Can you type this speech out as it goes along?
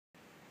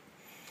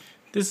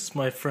This is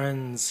my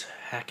friend's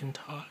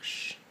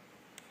Hackintosh.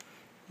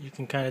 You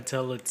can kind of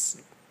tell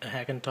it's a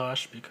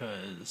Hackintosh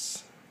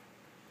because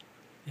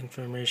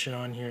information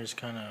on here is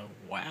kind of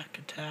whack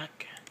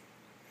attack.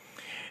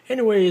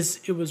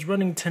 Anyways, it was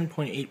running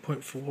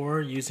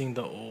 10.8.4 using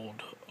the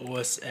old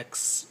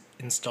osx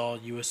install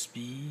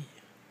USB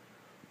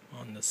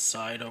on the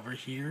side over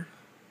here.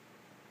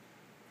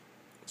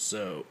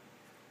 So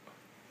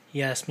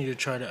he asked me to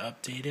try to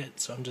update it,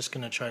 so I'm just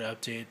going to try to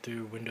update it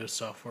through Windows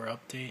Software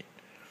Update.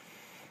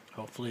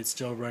 Hopefully it's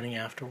still running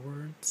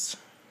afterwards.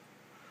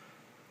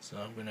 So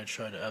I'm going to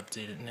try to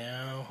update it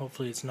now.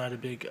 Hopefully it's not a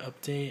big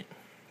update.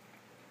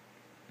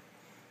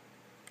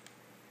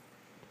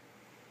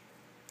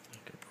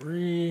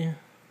 Agree.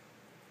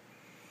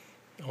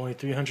 Only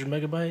 300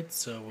 megabytes,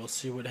 so we'll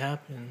see what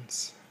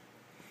happens.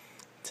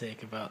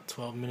 Take about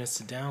 12 minutes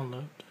to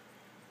download.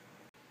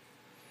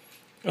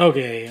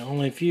 Okay,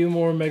 only a few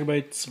more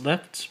megabytes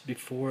left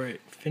before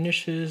it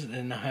finishes,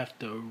 and I have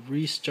to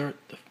restart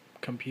the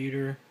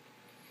computer.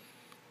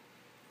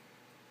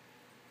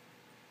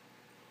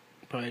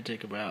 Probably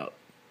take about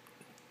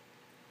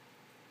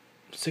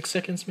 6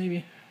 seconds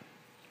maybe.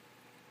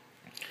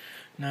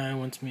 Now it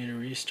wants me to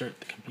restart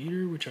the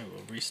computer, which I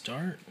will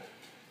restart.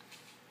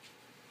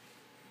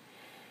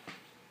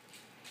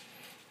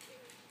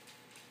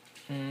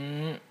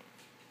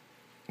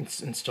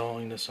 It's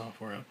installing the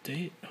software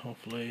update.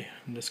 Hopefully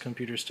this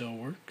computer still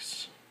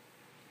works.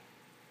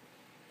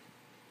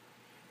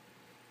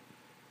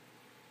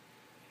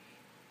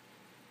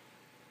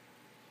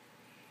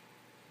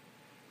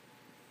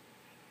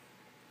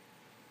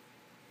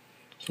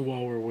 So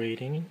while we're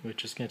waiting,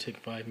 which is going to take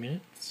 5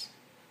 minutes,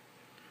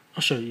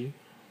 I'll show you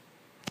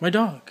my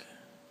dog.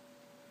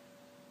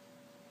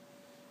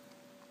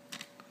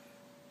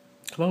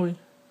 Chloe.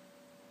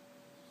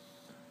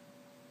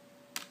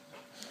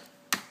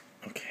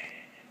 Okay,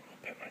 we'll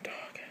pet my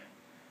dog.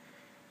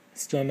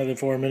 It's still another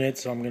 4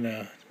 minutes, so I'm going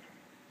to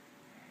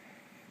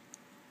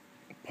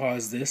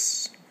pause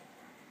this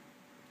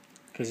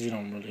because you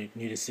don't really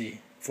need to see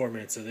 4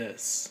 minutes of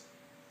this.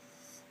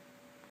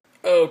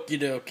 Okie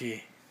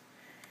dokie.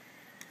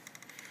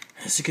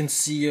 As you can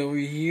see over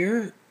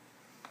here,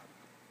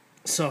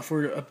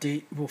 software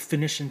update will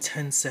finish in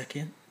 10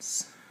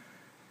 seconds.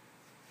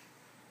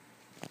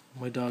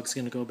 My dog's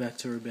gonna go back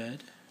to her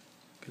bed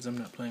because I'm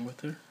not playing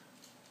with her.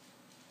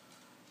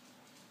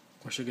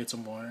 Or she'll get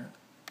some water.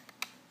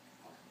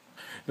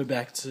 But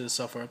back to the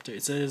software update.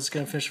 It says it's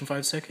gonna finish in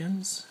 5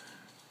 seconds.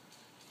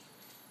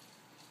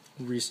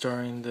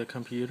 Restarting the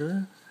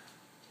computer.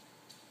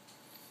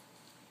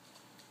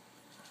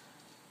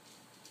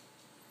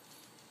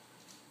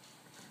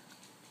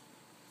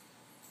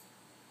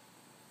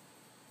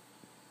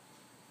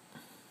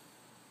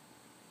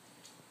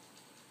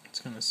 It's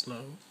kind of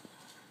slow.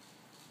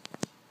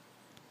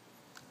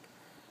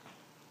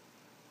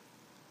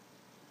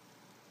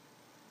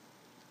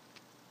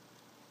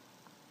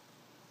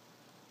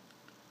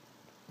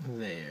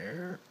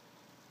 There.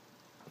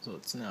 So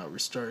it's now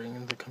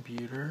restarting the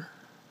computer.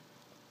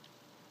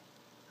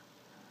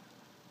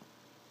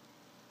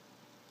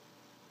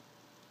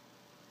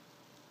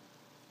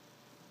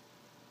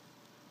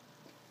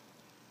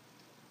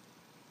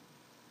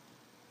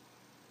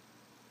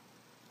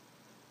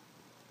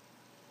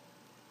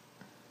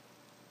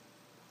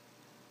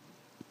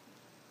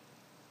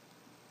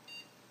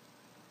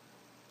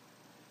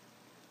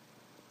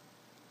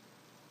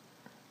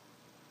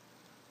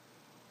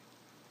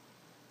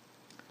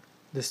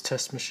 This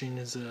test machine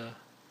is a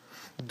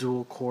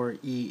dual-core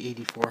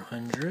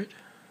E8400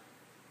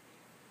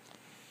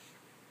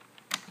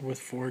 with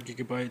 4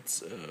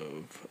 gigabytes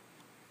of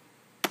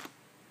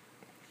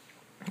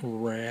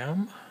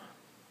RAM.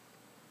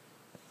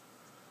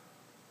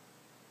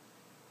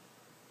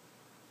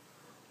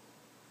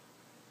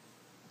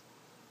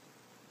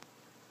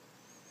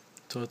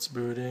 So it's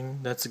booting.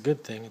 That's a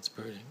good thing, it's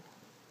booting.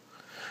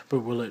 But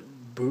will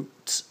it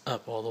boot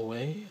up all the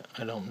way?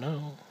 I don't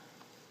know.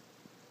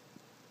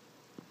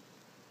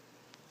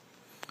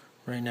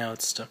 Right now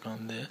it's stuck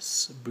on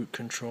this. Boot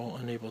control,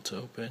 unable to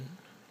open.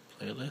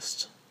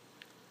 Playlist.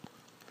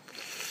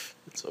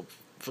 Let's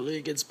hopefully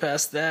it gets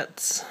past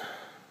that.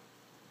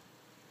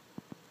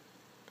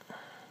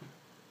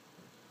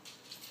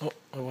 Oh,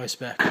 my wife's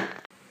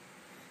back.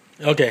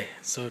 Okay,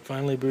 so it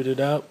finally booted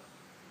up.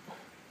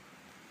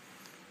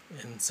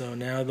 And so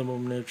now the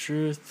moment of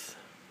truth.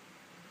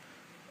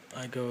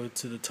 I go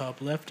to the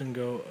top left and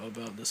go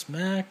about this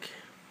Mac.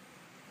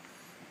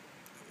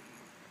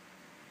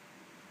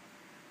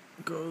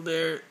 Go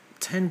there,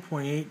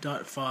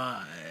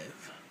 10.8.5.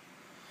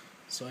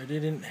 So I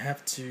didn't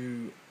have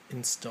to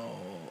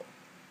install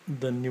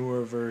the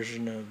newer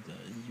version of the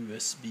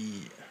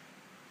USB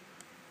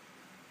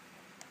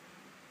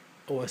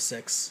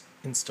osx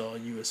install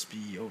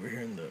USB over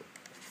here in the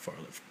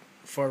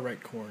far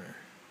right corner.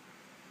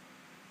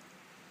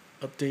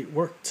 Update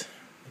worked.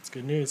 That's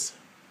good news.